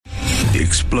The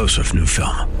explosive new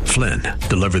film, Flynn,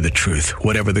 deliver the truth,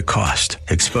 whatever the cost,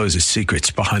 exposes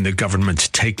secrets behind the government's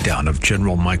takedown of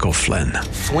General Michael Flynn.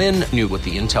 Flynn knew what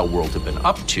the intel world had been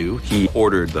up to. He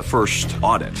ordered the first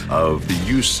audit of the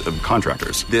use of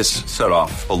contractors. This set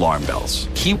off alarm bells.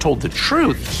 He told the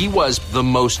truth. He was the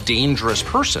most dangerous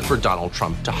person for Donald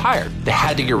Trump to hire. They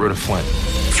had to get rid of Flynn.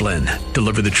 Flynn,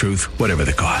 deliver the truth, whatever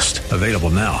the cost. Available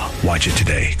now. Watch it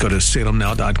today. Go to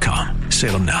salemnow.com.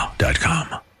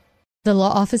 salemnow.com. The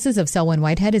law offices of Selwyn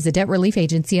Whitehead is a debt relief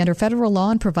agency under federal law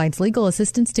and provides legal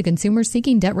assistance to consumers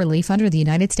seeking debt relief under the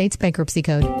United States Bankruptcy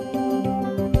Code.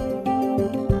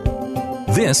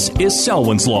 This is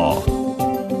Selwyn's Law.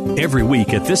 Every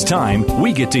week at this time,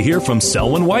 we get to hear from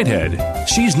Selwyn Whitehead.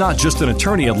 She's not just an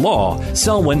attorney at law.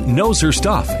 Selwyn knows her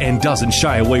stuff and doesn't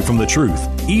shy away from the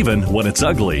truth, even when it's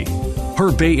ugly.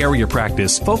 Her Bay Area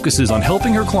practice focuses on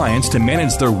helping her clients to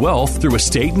manage their wealth through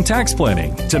estate and tax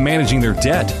planning, to managing their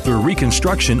debt through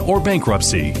reconstruction or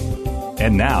bankruptcy.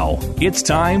 And now, it's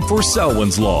time for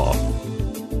Selwyn's Law.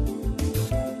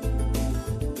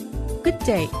 Good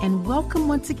day, and welcome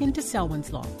once again to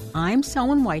Selwyn's Law. I'm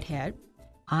Selwyn Whitehead.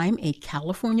 I'm a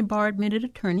California bar-admitted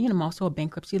attorney, and I'm also a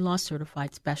bankruptcy law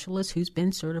certified specialist who's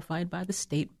been certified by the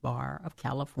State Bar of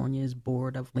California's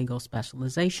Board of Legal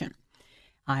Specialization.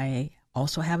 I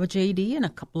also have a JD and a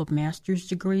couple of master's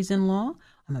degrees in law.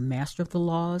 I'm a master of the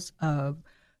laws of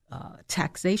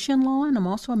taxation law, and I'm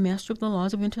also a master of the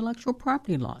laws of intellectual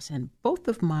property laws. And both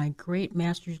of my great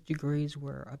master's degrees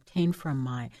were obtained from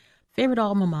my favorite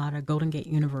alma mater, Golden Gate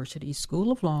University School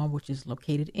of Law, which is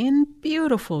located in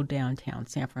beautiful downtown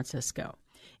San Francisco.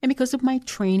 And because of my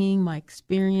training, my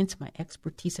experience, my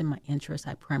expertise, and my interests,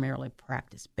 I primarily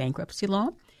practice bankruptcy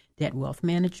law, debt wealth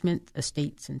management,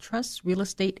 estates and trusts, real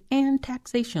estate, and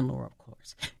taxation law, of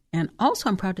course. And also,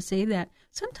 I'm proud to say that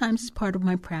sometimes as part of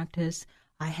my practice,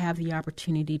 I have the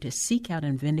opportunity to seek out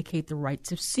and vindicate the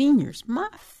rights of seniors, my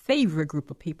favorite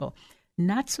group of people.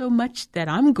 Not so much that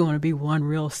I'm going to be one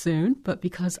real soon, but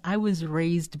because I was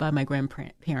raised by my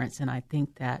grandparents, and I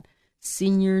think that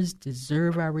seniors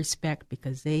deserve our respect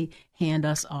because they hand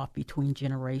us off between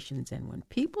generations. And when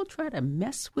people try to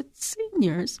mess with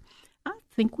seniors, I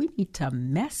think we need to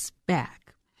mess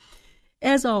back.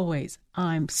 As always,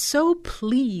 I'm so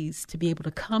pleased to be able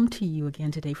to come to you again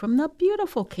today from the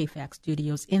beautiful KFAX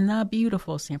studios in the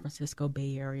beautiful San Francisco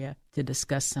Bay Area to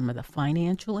discuss some of the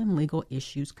financial and legal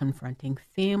issues confronting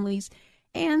families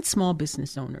and small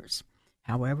business owners.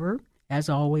 However, as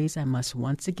always, I must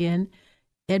once again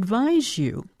advise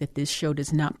you that this show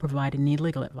does not provide any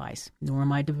legal advice, nor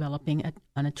am I developing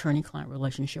an attorney-client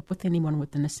relationship with anyone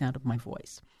within the sound of my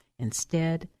voice.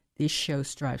 Instead, this show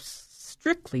strives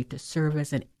strictly to serve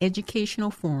as an educational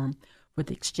forum for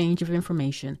the exchange of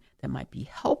information that might be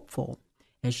helpful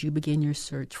as you begin your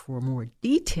search for more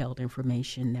detailed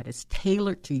information that is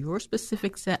tailored to your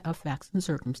specific set of facts and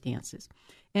circumstances,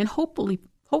 and hopefully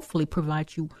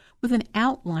provide you with an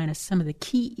outline of some of the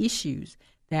key issues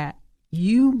that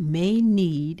you may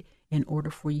need in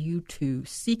order for you to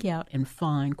seek out and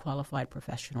find qualified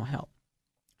professional help.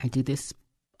 I do this,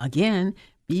 again,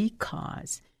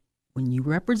 because when you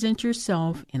represent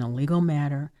yourself in a legal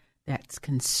matter that's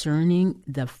concerning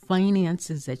the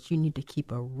finances that you need to keep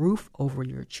a roof over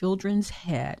your children's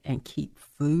head and keep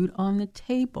food on the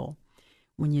table,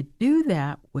 when you do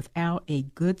that without a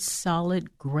good,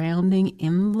 solid grounding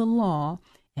in the law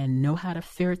and know how to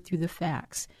ferret through the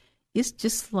facts, it's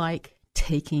just like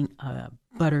taking a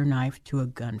butter knife to a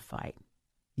gunfight.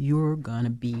 You're going to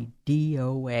be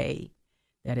DOA.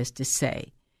 That is to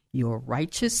say, your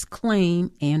righteous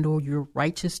claim and or your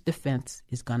righteous defense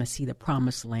is going to see the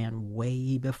promised land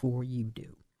way before you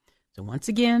do. So once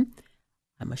again,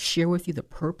 I must share with you the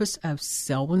purpose of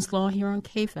Selwyn's Law here on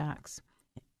KFAX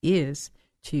is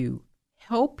to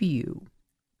help you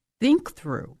think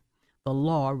through the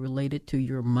law related to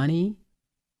your money,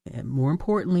 and more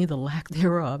importantly, the lack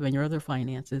thereof and your other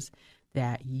finances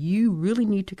that you really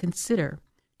need to consider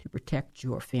to protect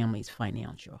your family's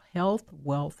financial health,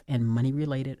 wealth, and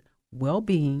money-related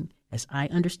well-being as I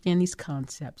understand these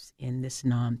concepts in this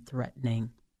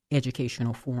non-threatening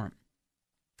educational forum.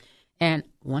 And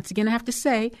once again, I have to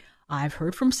say, I've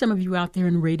heard from some of you out there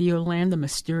in Radio Land, the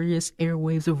mysterious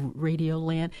airwaves of Radio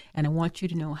Land, and I want you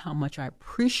to know how much I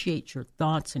appreciate your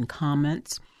thoughts and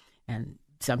comments. And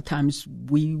sometimes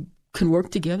we can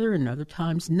work together and other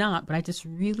times not, but I just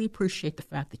really appreciate the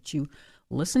fact that you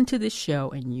listen to this show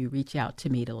and you reach out to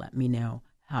me to let me know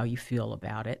how you feel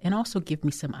about it and also give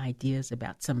me some ideas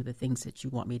about some of the things that you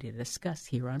want me to discuss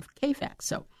here on KFAX.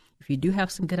 So if you do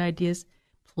have some good ideas,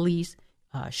 please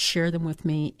share them with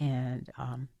me, and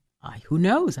who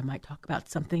knows, I might talk about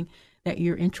something that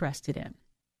you're interested in.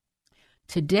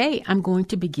 Today, I'm going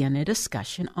to begin a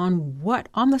discussion on what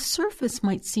on the surface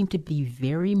might seem to be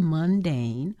very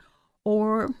mundane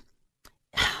or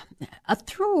a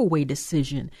throwaway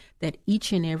decision that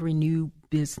each and every new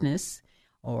business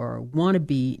or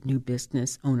wannabe new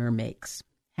business owner makes.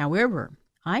 However,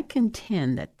 I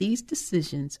contend that these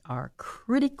decisions are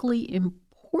critically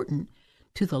important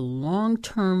to the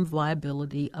long-term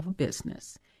viability of a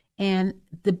business. And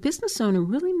the business owner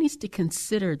really needs to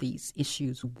consider these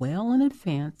issues well in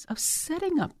advance of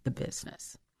setting up the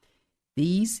business.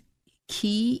 These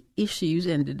key issues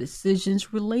and the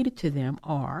decisions related to them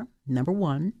are, number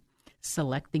one,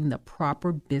 selecting the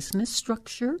proper business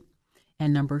structure,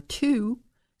 and number two,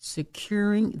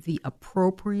 securing the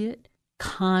appropriate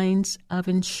kinds of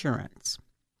insurance.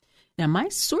 Now, my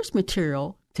source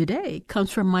material today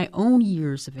comes from my own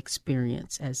years of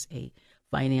experience as a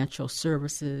financial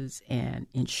services and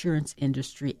insurance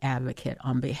industry advocate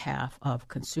on behalf of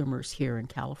consumers here in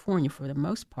California for the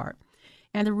most part.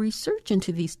 And the research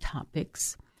into these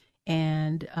topics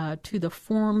and to the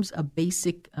forms of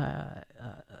basic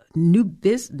new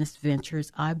business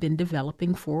ventures I've been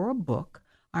developing for a book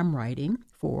I'm writing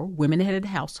for women-headed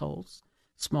households,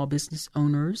 small business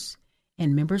owners,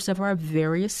 and members of our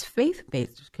various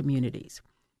faith-based communities.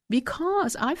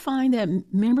 Because I find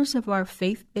that members of our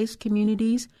faith-based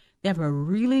communities, they have a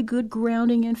really good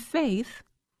grounding in faith,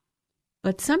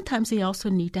 but sometimes they also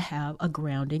need to have a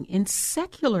grounding in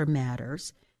secular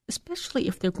matters, especially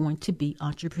if they're going to be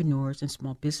entrepreneurs and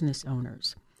small business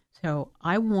owners. So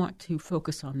I want to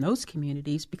focus on those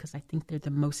communities because I think they're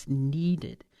the most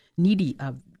needy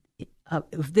of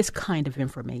this kind of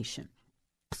information.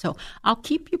 So I'll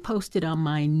keep you posted on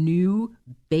my new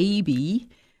baby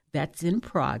that's in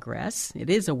progress. It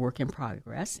is a work in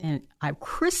progress, and I've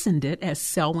christened it as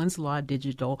Selwyn's Law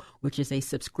Digital, which is a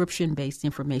subscription-based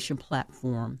information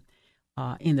platform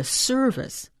in the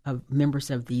service of members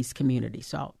of these communities.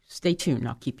 So stay tuned.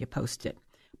 I'll keep you posted.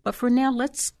 But for now,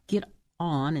 let's get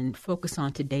on and focus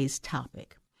on today's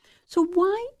topic. So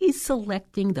why is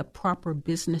selecting the proper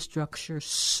business structure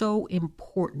so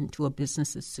important to a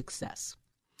business's success?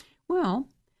 Well,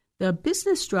 the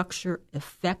business structure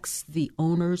affects the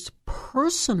owner's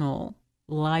personal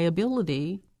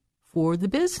liability for the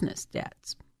business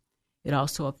debts. It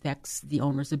also affects the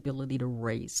owner's ability to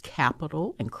raise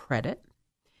capital and credit.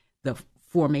 The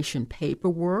formation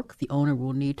paperwork the owner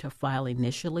will need to file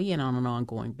initially and on an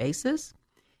ongoing basis,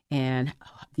 and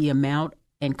the amount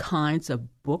and kinds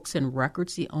of books and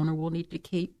records the owner will need to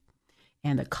keep,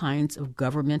 and the kinds of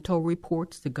governmental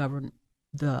reports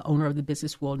the owner of the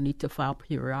business will need to file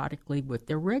periodically with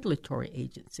their regulatory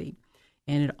agency.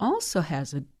 And it also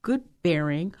has a good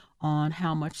bearing on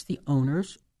how much the owner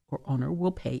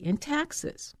will pay in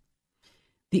taxes.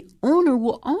 The owner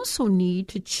will also need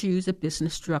to choose a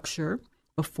business structure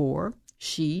before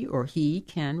she or he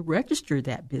can register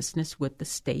that business with the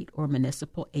state or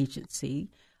municipal agency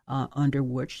under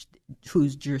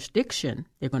whose jurisdiction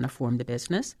they're going to form the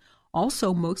business.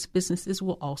 Also, most businesses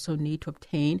will also need to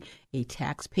obtain a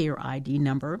taxpayer ID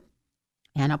number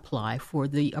and apply for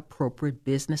the appropriate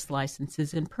business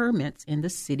licenses and permits in the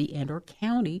city and or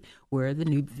county where the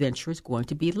new venture is going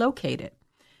to be located.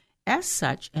 As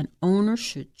such, an owner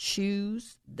should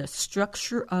choose the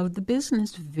structure of the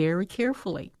business very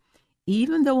carefully.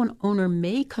 Even though an owner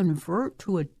may convert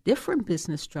to a different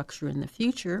business structure in the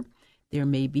future, there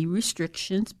may be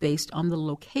restrictions based on the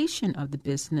location of the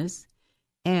business.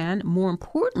 And more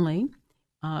importantly,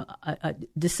 a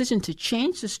decision to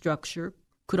change the structure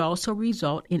could also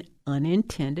result in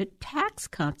unintended tax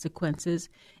consequences,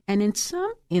 and in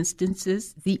some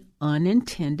instances, the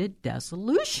unintended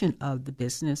dissolution of the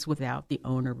business without the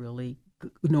owner really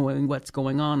knowing what's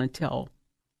going on until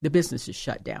the business is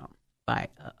shut down by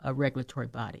a regulatory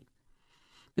body.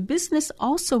 The business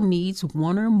also needs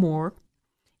one or more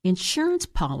insurance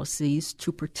policies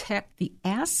to protect the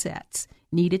assets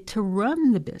needed to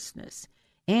run the business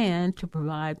and to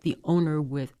provide the owner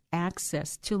with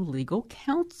access to legal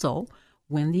counsel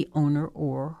when the owner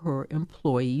or her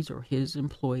employees or his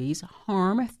employees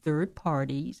harm third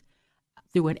parties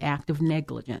through an act of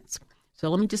negligence. So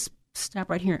let me just stop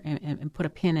right here and put a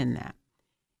pin in that.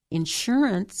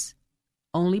 Insurance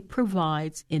only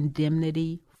provides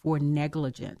indemnity for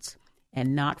negligence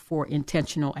and not for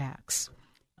intentional acts.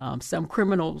 Some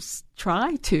criminals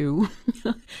try to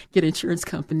get insurance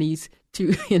companies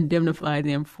to indemnify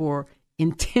them for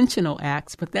intentional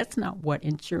acts, but that's not what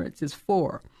insurance is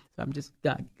for. So I'm just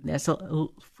that's a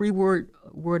free word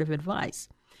of advice,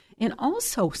 and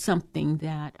also something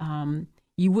that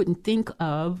you wouldn't think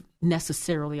of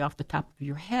necessarily off the top of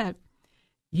your head.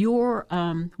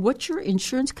 what your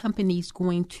insurance company is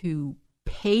going to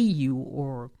pay you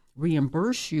or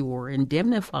reimburse you or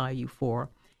indemnify you for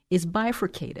is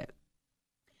bifurcated.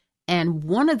 And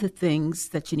one of the things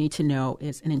that you need to know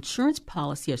is an insurance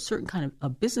policy, a certain kind of a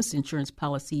business insurance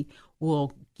policy,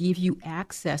 will give you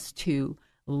access to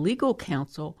legal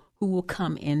counsel who will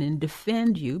come in and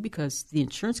defend you because the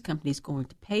insurance company is going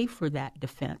to pay for that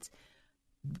defense.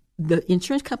 The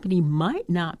insurance company might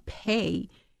not pay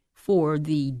for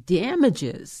the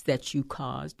damages that you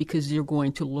caused because you're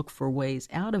going to look for ways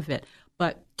out of it.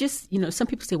 But just, some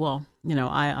people say, well,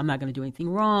 I'm not going to do anything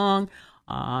wrong.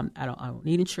 I don't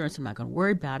need insurance. I'm not going to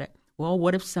worry about it. Well,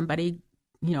 what if somebody,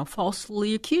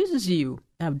 falsely accuses you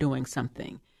of doing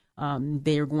something?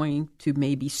 They are going to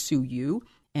maybe sue you.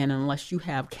 And unless you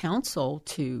have counsel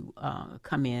to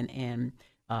come in and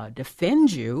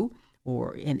defend you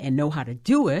and know how to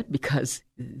do it, because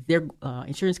their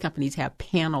insurance companies have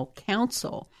panel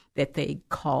counsel that they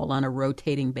call on a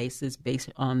rotating basis based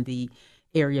on the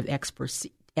area of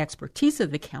expertise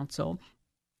of the counsel,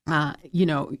 they're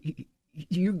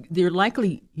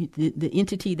likely, the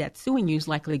entity that's suing you is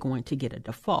likely going to get a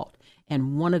default.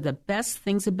 And one of the best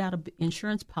things about an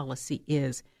insurance policy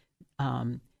is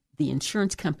the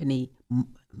insurance company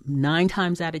 9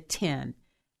 times out of 10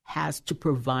 has to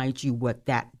provide you with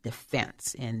that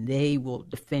defense, and they will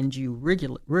defend you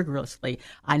rigorously.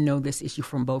 I know this issue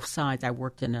from both sides. I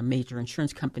worked in a major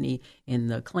insurance company in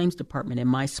the claims department. In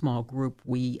my small group,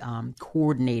 we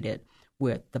coordinated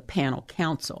with the panel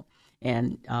counsel.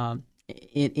 And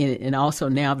and also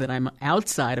now that I'm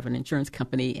outside of an insurance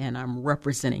company and I'm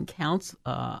representing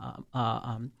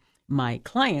my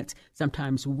clients,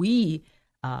 sometimes we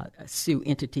sue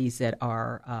entities that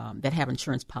are that have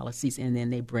insurance policies, and then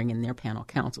they bring in their panel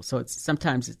counsel. So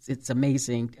sometimes it's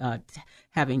amazing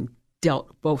having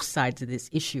dealt both sides of this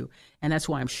issue, and that's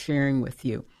why I'm sharing with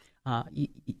you.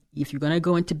 If you're going to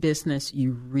go into business,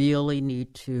 you really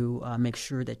need to make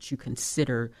sure that you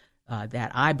consider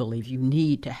that I believe you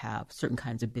need to have certain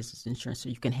kinds of business insurance so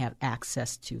you can have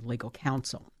access to legal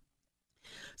counsel.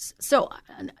 So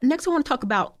next I want to talk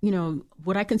about,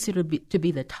 what I consider to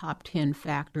be the top 10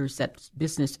 factors that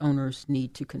business owners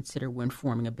need to consider when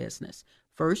forming a business.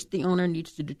 First, the owner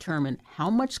needs to determine how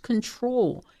much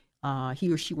control he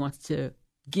or she wants to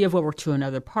give over to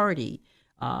another party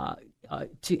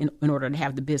in order to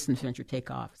have the business venture take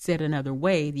off. Said another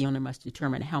way, the owner must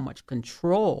determine how much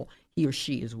control he or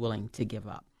she is willing to give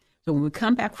up. So when we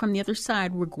come back from the other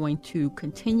side, we're going to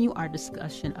continue our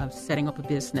discussion of setting up a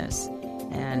business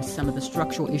and some of the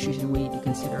structural issues we need to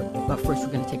consider. But first,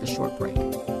 we're going to take a short break.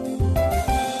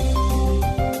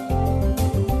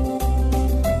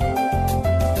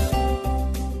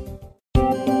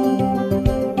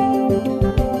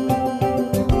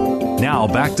 Now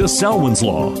back to Selwyn's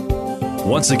Law.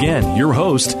 Once again, your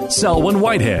host, Selwyn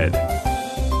Whitehead.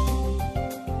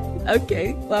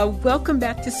 Okay, well, welcome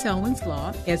back to Selwyn's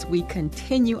Law as we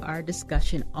continue our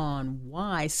discussion on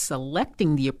why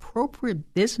selecting the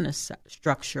appropriate business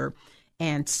structure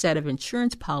and set of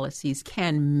insurance policies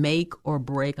can make or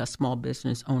break a small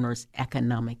business owner's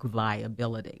economic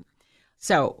viability.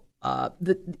 So,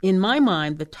 in my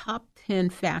mind, the top 10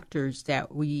 factors that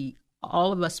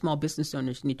all of us small business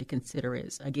owners need to consider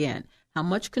is, again, how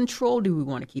much control do we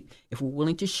want to keep? If we're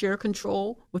willing to share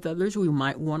control with others, we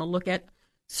might want to look at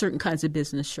certain kinds of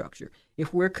business structure.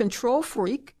 If we're a control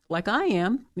freak, like I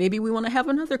am, maybe we want to have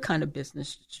another kind of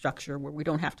business structure where we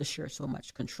don't have to share so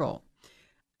much control.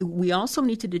 We also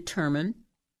need to determine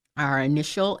our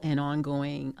initial and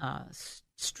ongoing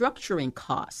structuring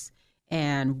costs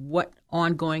and what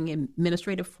ongoing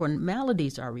administrative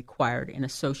formalities are required and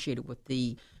associated with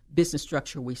the business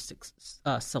structure we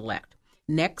select.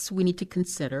 Next, we need to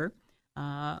consider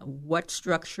what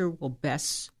structure will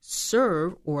best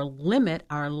serve or limit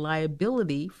our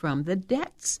liability from the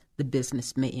debts the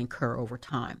business may incur over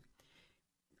time.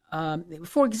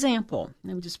 For example,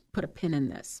 let me just put a pin in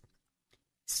this.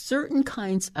 Certain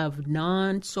kinds of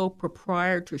non-sole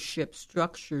proprietorship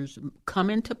structures come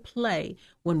into play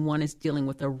when one is dealing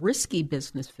with a risky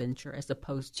business venture as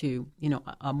opposed to,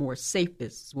 a more safe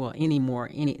business. Well,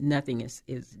 nothing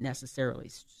is necessarily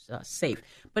safe.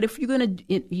 But if you're going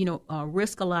to,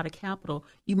 risk a lot of capital,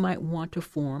 you might want to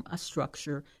form a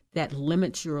structure that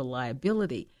limits your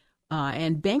liability.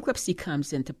 And bankruptcy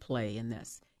comes into play in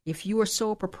this. If you are a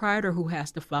sole proprietor who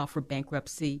has to file for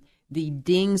bankruptcy, the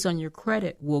dings on your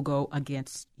credit will go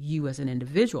against you as an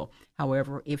individual.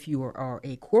 However, if you are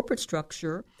a corporate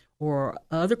structure or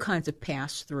other kinds of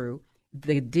pass-through,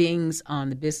 the dings on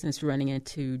the business running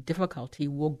into difficulty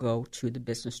will go to the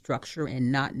business structure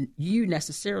and not you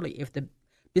necessarily if the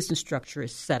business structure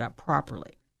is set up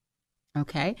properly.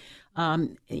 Okay.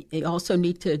 You also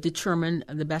need to determine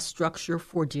the best structure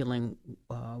for dealing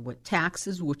with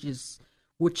taxes, which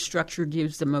structure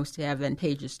gives the most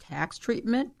advantageous tax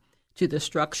treatment to the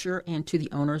structure and to the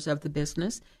owners of the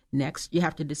business. Next, you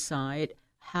have to decide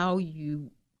how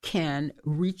you can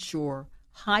reach your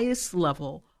highest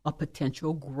level of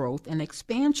potential growth and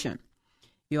expansion.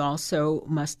 You also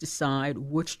must decide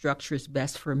which structure is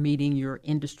best for meeting your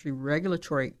industry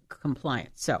regulatory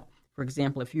compliance. So, for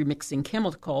example, if you're mixing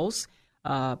chemicals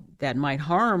that might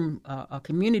harm a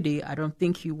community, I don't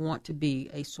think you want to be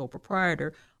a sole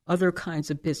proprietor. Other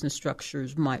kinds of business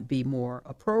structures might be more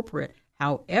appropriate.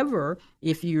 However,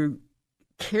 if you're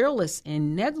careless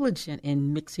and negligent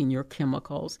in mixing your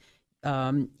chemicals,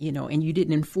 and you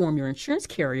didn't inform your insurance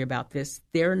carrier about this,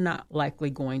 they're not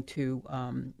likely going to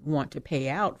want to pay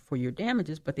out for your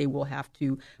damages, but they will have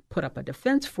to put up a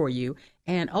defense for you.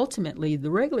 And ultimately, the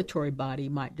regulatory body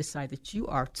might decide that you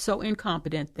are so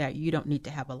incompetent that you don't need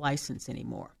to have a license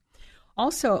anymore.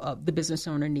 Also, the business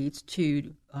owner needs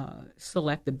to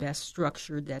select the best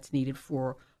structure that's needed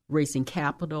for raising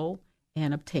capital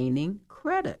and obtaining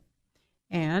credit.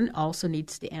 And also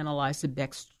needs to analyze the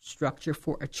best structure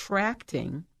for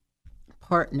attracting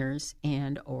partners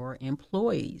and or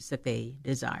employees that they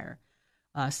desire.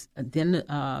 Then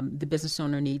the business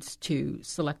owner needs to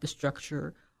select the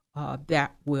structure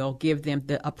that will give them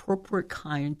the appropriate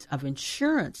kind of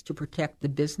insurance to protect the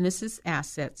business's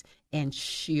assets and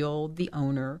shield the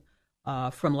owner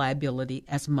from liability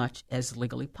as much as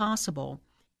legally possible.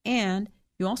 And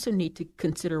you also need to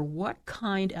consider what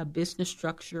kind of business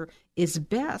structure is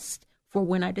best for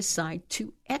when I decide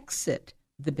to exit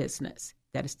the business.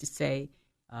 That is to say,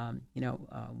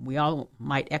 we all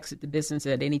might exit the business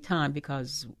at any time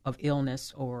because of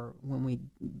illness or when we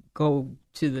go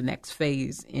to the next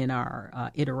phase in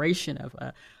our iteration of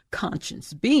a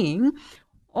conscious being.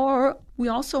 Or we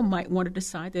also might want to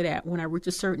decide that when I reach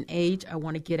a certain age, I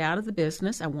want to get out of the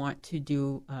business. I want to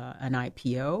do an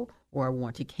IPO, or I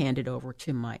want to hand it over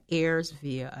to my heirs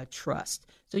via a trust.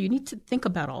 So you need to think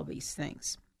about all these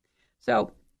things.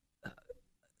 So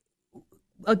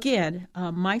again,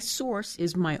 my source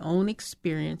is my own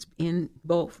experience in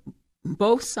both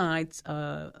sides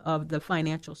of the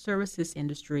financial services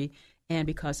industry, and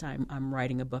because I'm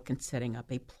writing a book and setting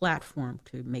up a platform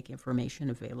to make information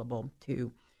available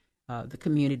to the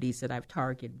communities that I've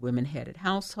targeted: women-headed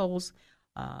households,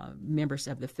 members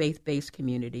of the faith-based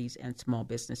communities, and small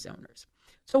business owners.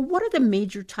 So what are the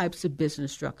major types of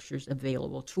business structures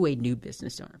available to a new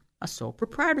business owner? A sole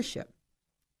proprietorship.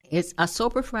 A sole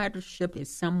proprietorship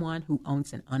is someone who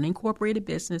owns an unincorporated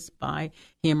business by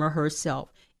him or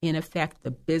herself. In effect,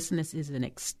 the business is an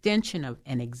extension of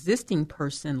an existing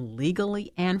person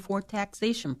legally and for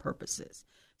taxation purposes.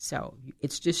 So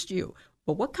it's just you.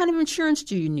 But what kind of insurance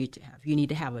do you need to have? You need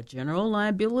to have a general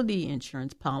liability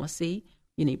insurance policy.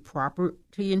 You need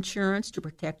property insurance to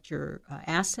protect your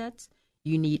assets.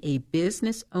 You need a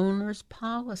business owner's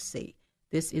policy.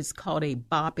 This is called a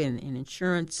BOP in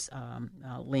insurance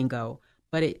lingo,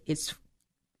 but it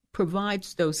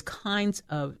provides those kinds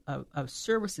of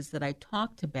services that I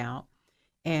talked about,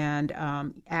 and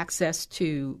access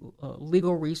to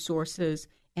legal resources,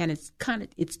 and it's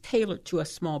tailored to a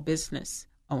small business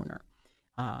owner.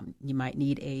 You might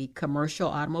need a commercial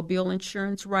automobile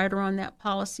insurance rider on that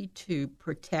policy to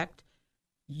protect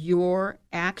your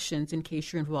actions in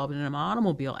case you're involved in an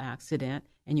automobile accident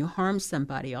and you harm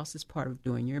somebody else as part of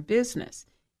doing your business.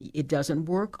 It doesn't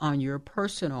work on your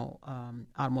personal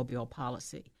automobile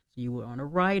policy. So you want a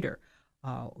rider.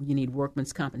 You need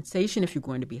workman's compensation if you're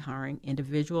going to be hiring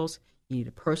individuals. You need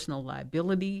a professional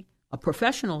liability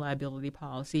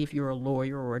policy if you're a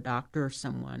lawyer or a doctor or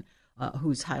someone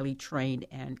who's highly trained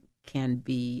and can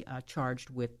be charged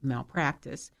with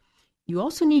malpractice. You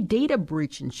also need data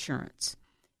breach insurance.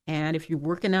 And if you're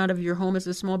working out of your home as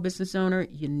a small business owner,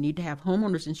 you need to have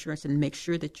homeowners insurance and make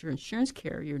sure that your insurance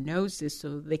carrier knows this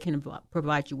so they can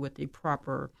provide you with the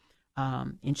proper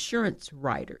insurance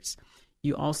riders.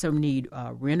 You also need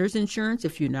renter's insurance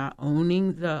if you're not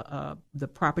owning the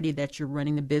property that you're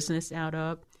running the business out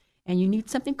of. And you need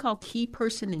something called key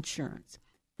person insurance.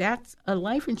 That's a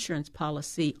life insurance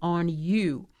policy on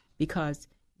you, because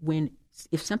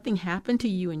if something happened to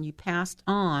you and you passed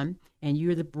on and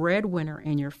you're the breadwinner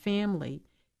in your family,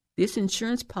 this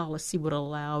insurance policy would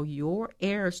allow your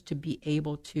heirs to be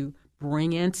able to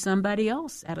bring in somebody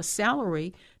else at a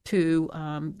salary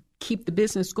to keep the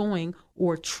business going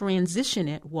or transition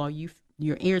it while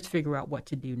your heirs figure out what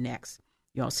to do next.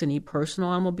 You also need personal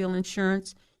automobile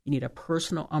insurance. You need a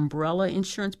personal umbrella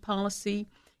insurance policy.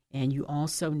 And you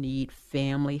also need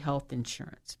family health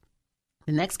insurance.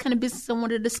 The next kind of business I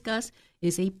want to discuss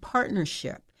is a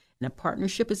partnership. And a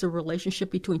partnership is a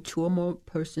relationship between two or more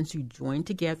persons who join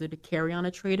together to carry on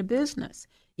a trade or business.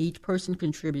 Each person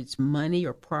contributes money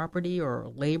or property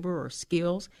or labor or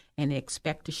skills, and they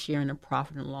expect to share in the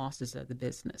profit and losses of the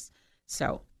business.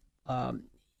 So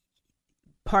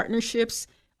partnerships,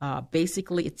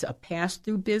 basically it's a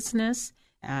pass-through business,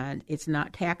 and it's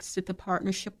not taxed at the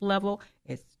partnership level.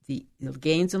 It's the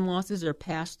gains and losses are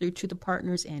passed through to the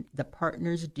partners, and the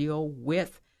partners deal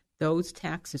with those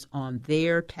taxes on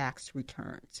their tax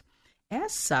returns.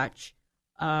 As such,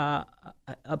 a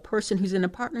person who's in a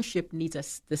partnership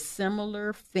needs the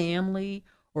similar family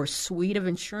or suite of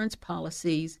insurance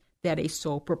policies that a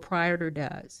sole proprietor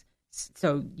does.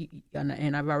 So,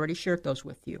 and I've already shared those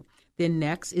with you. Then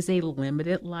next is a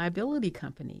limited liability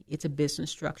company. It's a business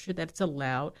structure that's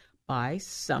allowed by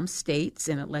some states,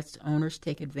 and it lets owners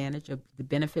take advantage of the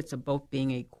benefits of both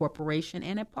being a corporation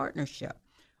and a partnership.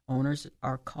 Owners of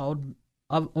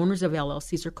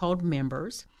LLCs are called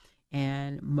members,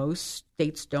 and most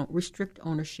states don't restrict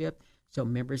ownership, so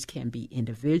members can be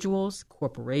individuals,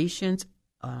 corporations,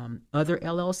 other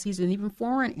LLCs, and even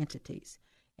foreign entities.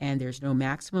 And there's no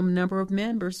maximum number of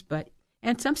members,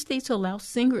 and some states allow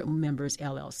single members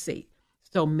LLC.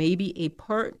 So maybe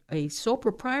a sole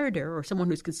proprietor or someone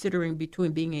who's considering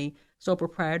between being a sole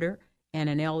proprietor and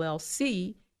an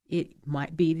LLC, it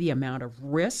might be the amount of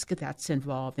risk that's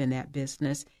involved in that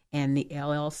business, and the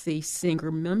LLC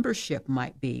single membership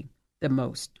might be the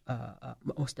most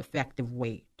effective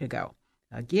way to go.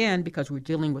 Again, because we're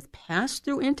dealing with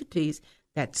pass-through entities,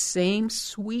 that same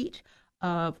suite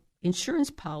of insurance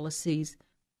policies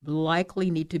likely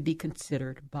need to be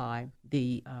considered by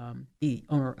the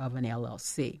owner of an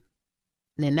LLC.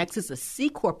 And then next is a C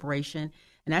corporation,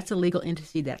 and that's a legal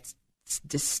entity that's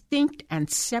distinct and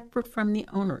separate from the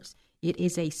owners. It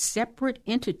is a separate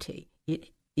entity. It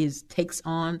takes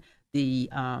on the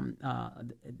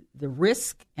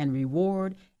risk and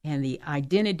reward and the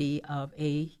identity of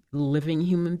a living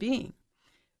human being.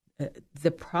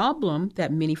 The problem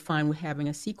that many find with having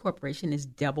a C corporation is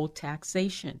double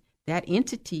taxation. That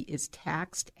entity is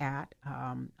taxed at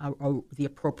the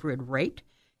appropriate rate,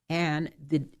 and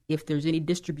if there's any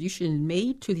distribution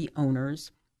made to the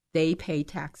owners, they pay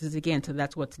taxes again. So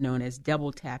that's what's known as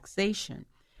double taxation.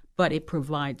 But it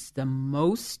provides the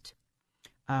most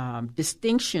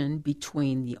distinction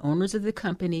between the owners of the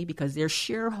company, because they're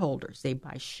shareholders. They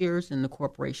buy shares in the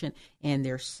corporation, and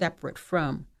they're separate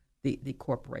from the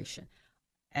corporation.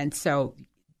 And so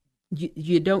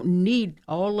you don't need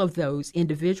all of those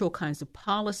individual kinds of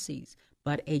policies,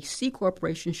 but a C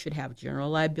corporation should have general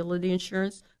liability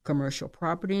insurance, commercial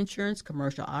property insurance,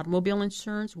 commercial automobile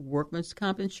insurance, workman's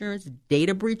comp insurance,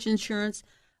 data breach insurance,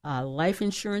 life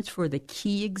insurance for the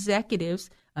key executives,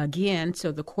 again,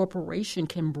 so the corporation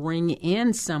can bring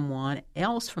in someone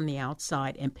else from the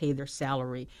outside and pay their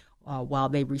salary while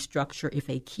they restructure if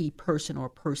a key person or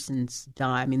persons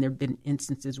die. I mean, there have been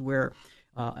instances where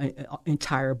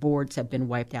entire boards have been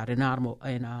wiped out in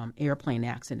airplane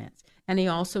accidents. And they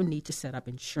also need to set up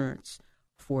insurance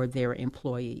for their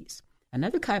employees.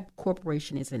 Another type of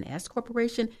corporation is an S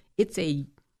corporation. It's a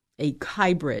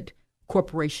hybrid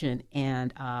corporation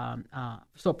and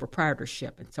sole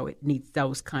proprietorship, and so it needs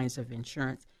those kinds of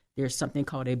insurance. There's something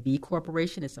called a B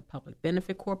corporation. It's a public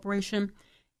benefit corporation,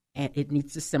 and it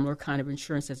needs a similar kind of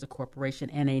insurance as a corporation.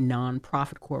 And a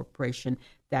nonprofit corporation,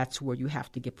 that's where you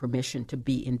have to get permission to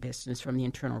be in business from the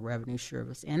Internal Revenue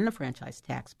Service and the Franchise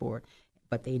Tax Board,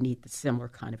 but they need the similar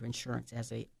kind of insurance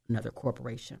as another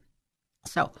corporation.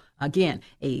 So again,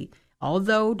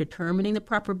 although determining the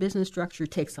proper business structure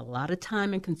takes a lot of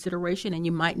time and consideration, and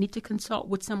you might need to consult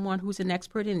with someone who's an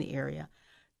expert in the area,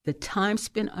 the time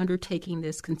spent undertaking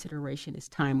this consideration is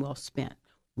time well spent.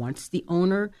 Once the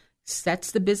owner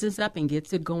sets the business up and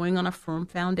gets it going on a firm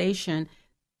foundation,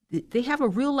 they have a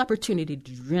real opportunity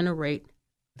to generate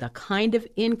the kind of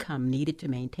income needed to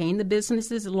maintain the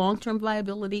business's long-term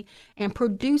viability and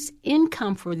produce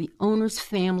income for the owner's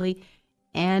family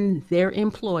and their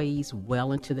employees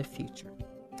well into the future.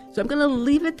 So I'm going to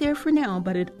leave it there for now,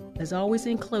 but as always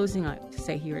in closing, I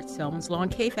say here at Selwyn's Law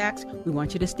and KFAX, we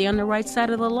want you to stay on the right side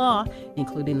of the law,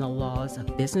 including the laws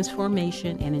of business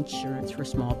formation and insurance for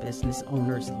small business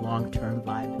owners' long-term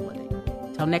viability.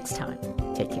 Till next time,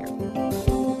 take care.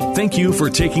 Thank you for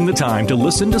taking the time to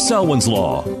listen to Selwyn's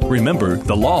Law. Remember,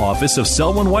 the Law Office of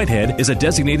Selwyn Whitehead is a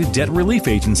designated debt relief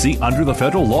agency under the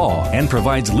federal law and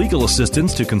provides legal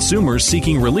assistance to consumers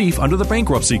seeking relief under the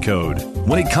Bankruptcy Code.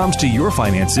 When it comes to your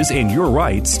finances and your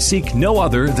rights, seek no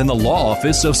other than the Law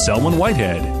Office of Selwyn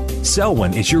Whitehead.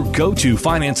 Selwyn is your go-to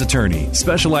finance attorney,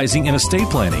 specializing in estate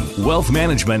planning, wealth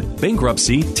management,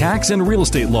 bankruptcy, tax, and real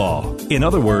estate law. In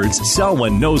other words,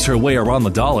 Selwyn knows her way around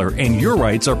the dollar, and your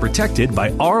rights are protected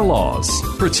by our laws.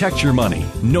 Protect your money.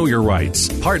 Know your rights.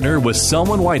 Partner with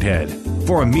Selwyn Whitehead.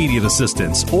 For immediate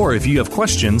assistance, or if you have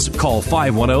questions, call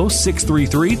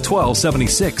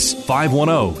 510-633-1276,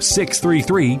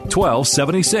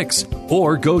 510-633-1276,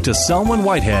 or go to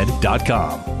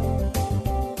SelwynWhitehead.com.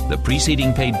 The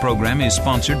preceding paid program is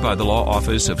sponsored by the Law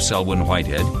Office of Selwyn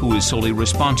Whitehead, who is solely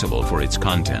responsible for its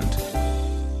content.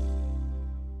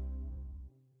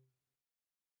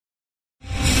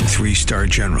 Three-star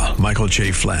General Michael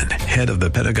J. Flynn, head of the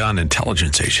Pentagon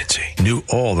Intelligence Agency, knew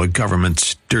all the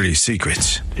government's dirty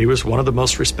secrets. He was one of the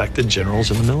most respected generals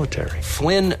in the military.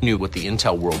 Flynn knew what the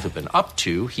intel world had been up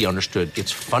to. He understood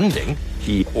its funding.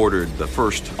 He ordered the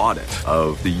first audit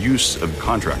of the use of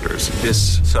contractors.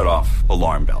 This set off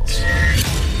alarm bells.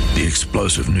 The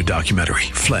explosive new documentary,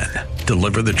 Flynn,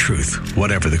 Deliver the Truth,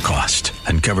 Whatever the Cost,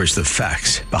 uncovers the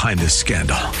facts behind this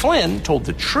scandal. Flynn told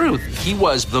the truth. He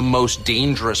was the most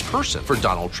dangerous person for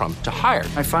Donald Trump to hire.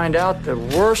 I find out the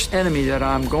worst enemy that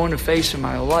I'm going to face in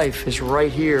my life is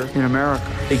right here in America.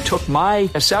 They took my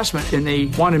assessment and they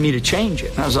wanted me to change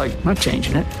it. And I was like, I'm not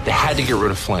changing it. They had to get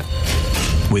rid of Flynn.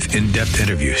 With in-depth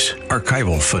interviews,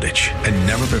 archival footage, and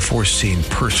never-before-seen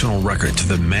personal records of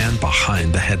the man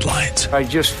behind the headlines. I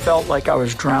just felt like I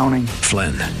was drowning.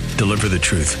 Flynn, Deliver the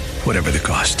Truth, Whatever the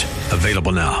Cost.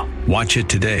 Available now. Watch it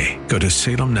today. Go to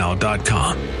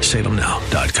salemnow.com.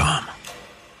 salemnow.com.